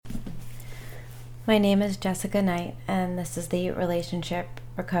My name is Jessica Knight, and this is the Relationship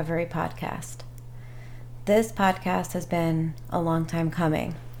Recovery Podcast. This podcast has been a long time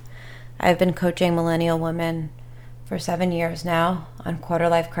coming. I've been coaching millennial women for 7 years now on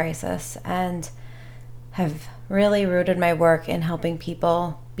quarter-life crisis and have really rooted my work in helping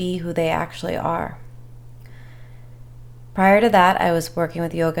people be who they actually are. Prior to that, I was working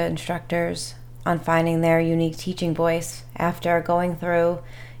with yoga instructors on finding their unique teaching voice after going through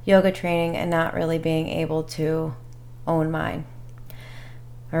yoga training and not really being able to own mine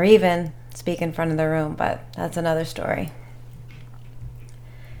or even speak in front of the room, but that's another story.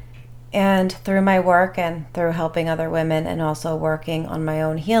 And through my work and through helping other women and also working on my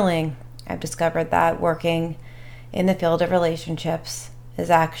own healing, I've discovered that working in the field of relationships is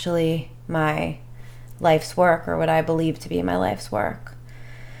actually my life's work, or what I believe to be my life's work.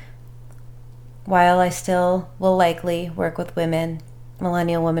 While I still will likely work with women,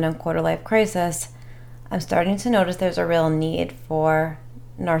 millennial women on quarter-life crisis, I'm starting to notice there's a real need for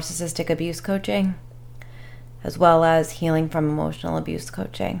narcissistic abuse coaching, as well as healing from emotional abuse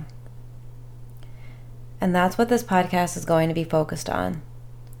coaching. And that's what this podcast is going to be focused on.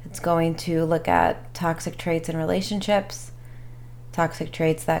 It's going to look at toxic traits in relationships, toxic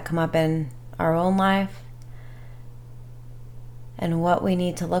traits that come up in our own life, and what we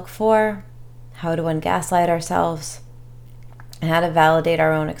need to look for, how to ungaslight ourselves, and how to validate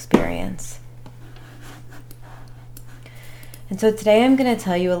our own experience. And so today I'm going to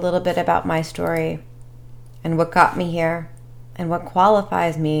tell you a little bit about my story and what got me here and what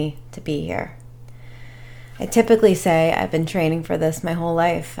qualifies me to be here. I typically say I've been training for this my whole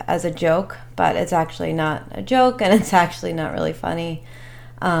life as a joke, but it's actually not a joke and it's actually not really funny.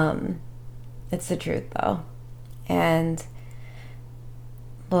 It's the truth though. And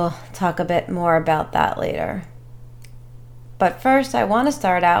we'll talk a bit more about that later. But first, I want to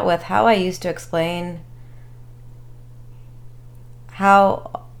start out with how I used to explain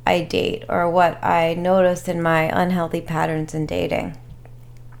how I date, or what I noticed in my unhealthy patterns in dating.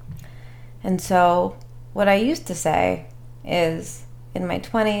 And so what I used to say is, in my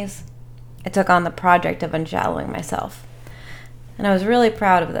 20s, I took on the project of unshallowing myself. And I was really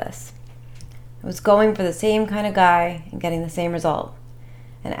proud of this. I was going for the same kind of guy and getting the same result.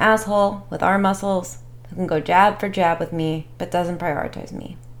 An asshole with arm muscles who can go jab for jab with me but doesn't prioritize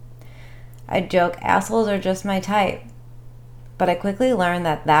me. I'd joke assholes are just my type, but I quickly learned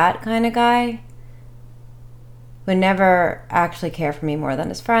that that kind of guy would never actually care for me more than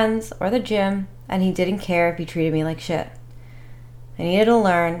his friends or the gym, and he didn't care if he treated me like shit. I needed to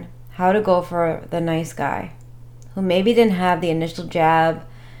learn how to go for the nice guy who maybe didn't have the initial jab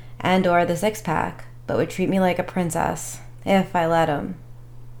and or the six-pack, but would treat me like a princess if I let him.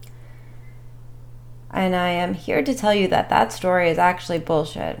 And I am here to tell you that that story is actually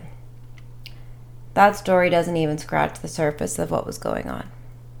bullshit. That story doesn't even scratch the surface of what was going on.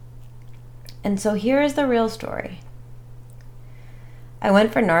 And so here is the real story. I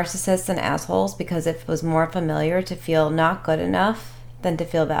went for narcissists and assholes because it was more familiar to feel not good enough than to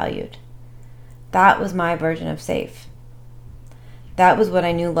feel valued. That was my version of safe. That was what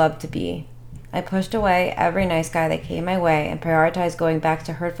I knew love to be. I pushed away every nice guy that came my way and prioritized going back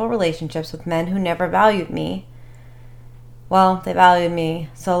to hurtful relationships with men who never valued me. Well, they valued me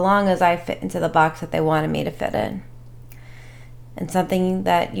so long as I fit into the box that they wanted me to fit in. And something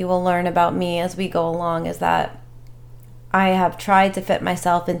that you will learn about me as we go along is that I have tried to fit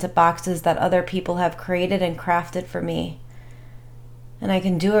myself into boxes that other people have created and crafted for me. And I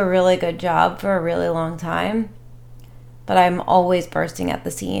can do a really good job for a really long time, but I'm always bursting at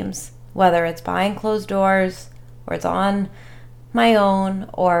the seams. Whether it's behind closed doors, or it's on my own,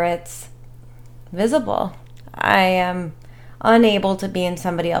 or it's visible. I am unable to be in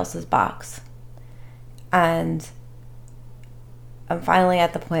somebody else's box. And I'm finally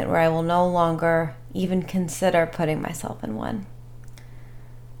at the point where I will no longer even consider putting myself in one.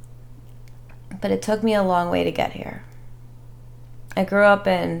 But it took me a long way to get here. I grew up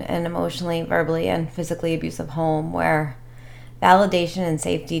in an emotionally, verbally, and physically abusive home where validation and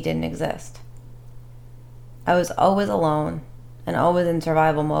safety didn't exist. I was always alone and always in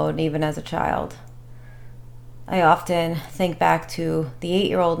survival mode, even as a child. I often think back to the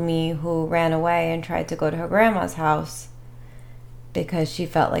 8-year-old me who ran away and tried to go to her grandma's house because she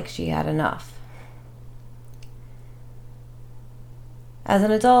felt like she had enough. As an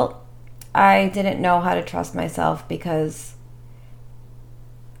adult, I didn't know how to trust myself because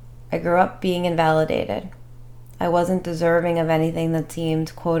I grew up being invalidated. I wasn't deserving of anything that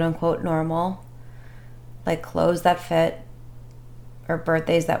seemed quote-unquote normal, like clothes that fit, or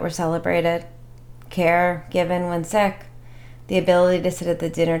birthdays that were celebrated, care given when sick. the ability to sit at the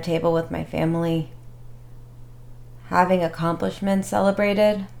dinner table with my family, having accomplishments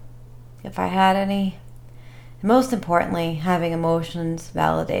celebrated, if I had any, and most importantly, having emotions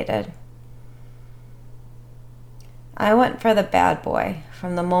validated. I went for the bad boy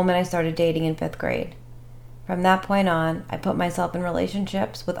from the moment I started dating in 5th grade. From that point on, I put myself in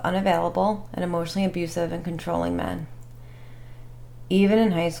relationships with unavailable and emotionally abusive and controlling men. Even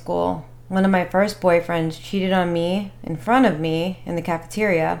in high school, one of my first boyfriends cheated on me in front of me in the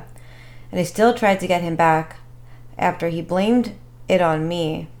cafeteria, and I still tried to get him back after he blamed it on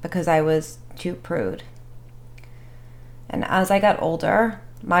me because I was too prude. And as I got older,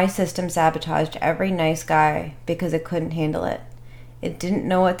 my system sabotaged every nice guy because it couldn't handle it. It didn't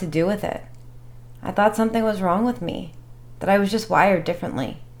know what to do with it. I thought something was wrong with me, that I was just wired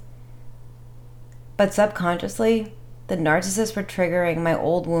differently. But subconsciously, the narcissists were triggering my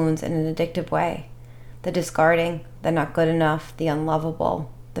old wounds in an addictive way. The discarding, the not good enough, the unlovable,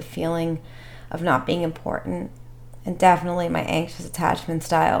 the feeling of not being important, and definitely my anxious attachment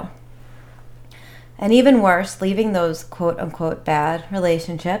style. And even worse, leaving those quote-unquote bad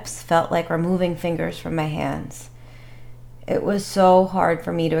relationships felt like removing fingers from my hands. It was so hard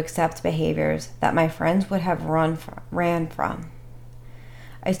for me to accept behaviors that my friends would have ran from.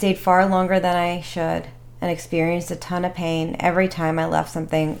 I stayed far longer than I should and experienced a ton of pain every time I left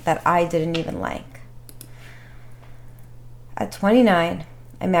something that I didn't even like. At 29,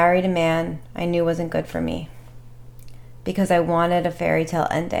 I married a man I knew wasn't good for me because I wanted a fairy tale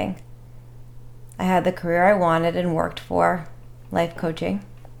ending. I had the career I wanted and worked for, life coaching,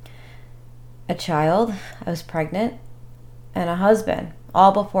 a child, I was pregnant, and a husband,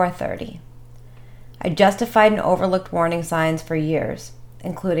 all before 30. I justified and overlooked warning signs for years,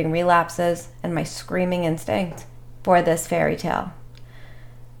 including relapses and my screaming instinct for this fairy tale.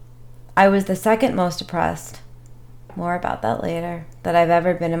 I was the second most depressed, more about that later, that I've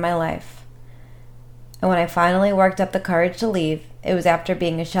ever been in my life. And when I finally worked up the courage to leave, it was after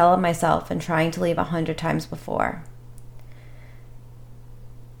being a shell of myself and trying to leave 100 times before.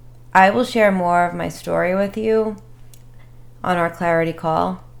 I will share more of my story with you on our clarity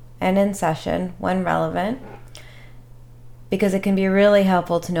call and in session when relevant, because it can be really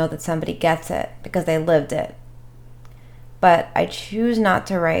helpful to know that somebody gets it because they lived it. But I choose not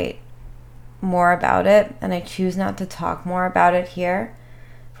to write more about it, and I choose not to talk more about it here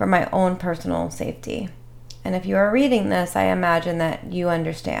for my own personal safety. And if you are reading this, I imagine that you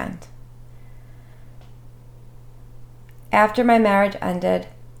understand. After my marriage ended,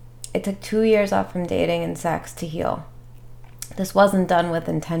 it took 2 years off from dating and sex to heal. This wasn't done with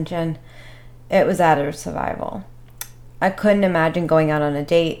intention. It was out of survival. I couldn't imagine going out on a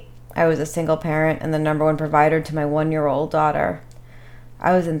date. I was a single parent and the number one provider to my 1-year-old daughter.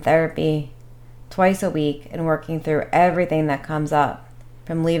 I was in therapy twice a week and working through everything that comes up,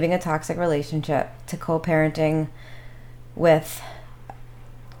 from leaving a toxic relationship to co-parenting with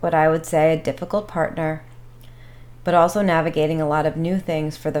what I would say a difficult partner, but also navigating a lot of new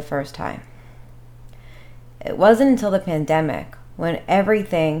things for the first time. It wasn't until the pandemic, when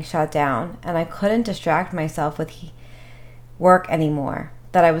everything shut down and I couldn't distract myself with work anymore,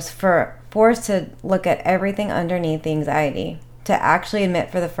 that I was forced to look at everything underneath the anxiety, to actually admit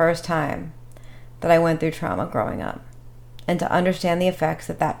for the first time that I went through trauma growing up, and to understand the effects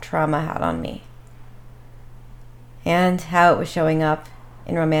that that trauma had on me, and how it was showing up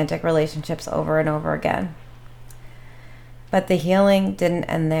in romantic relationships over and over again. But the healing didn't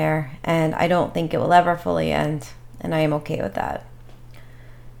end there, and I don't think it will ever fully end, and I am okay with that.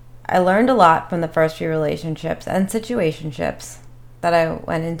 I learned a lot from the first few relationships and situationships that I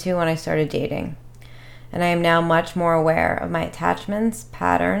went into when I started dating, and I am now much more aware of my attachments,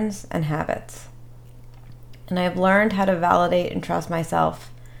 patterns, and habits. And I have learned how to validate and trust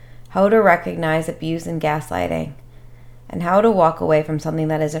myself, how to recognize abuse and gaslighting, and how to walk away from something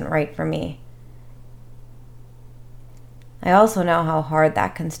that isn't right for me. I also know how hard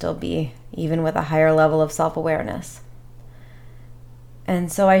that can still be, even with a higher level of self-awareness. And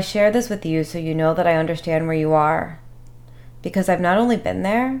so I share this with you so you know that I understand where you are, because I've not only been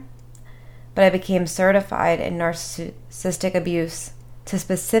there, but I became certified in narcissistic abuse to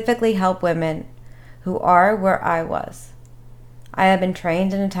specifically help women who are where I was. I have been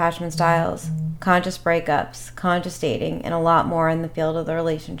trained in attachment styles, conscious breakups, conscious dating, and a lot more in the field of the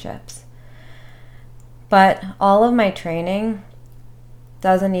relationships. But all of my training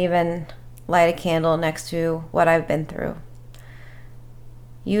doesn't even light a candle next to what I've been through.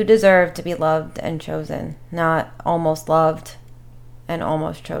 You deserve to be loved and chosen, not almost loved and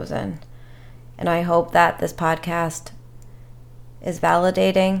almost chosen. And I hope that this podcast is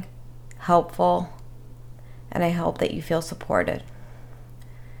validating, helpful, and I hope that you feel supported.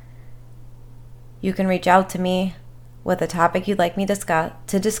 You can reach out to me with a topic you'd like me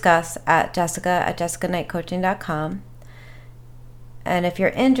to discuss at jessica@jessicaknightcoaching.com. And if you're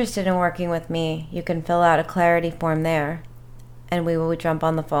interested in working with me, you can fill out a clarity form there, and we will jump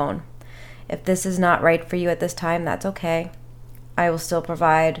on the phone. If this is not right for you at this time, that's okay. I will still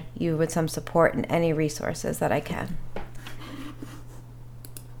provide you with some support and any resources that I can.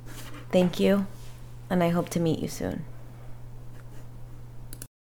 Thank you, and I hope to meet you soon.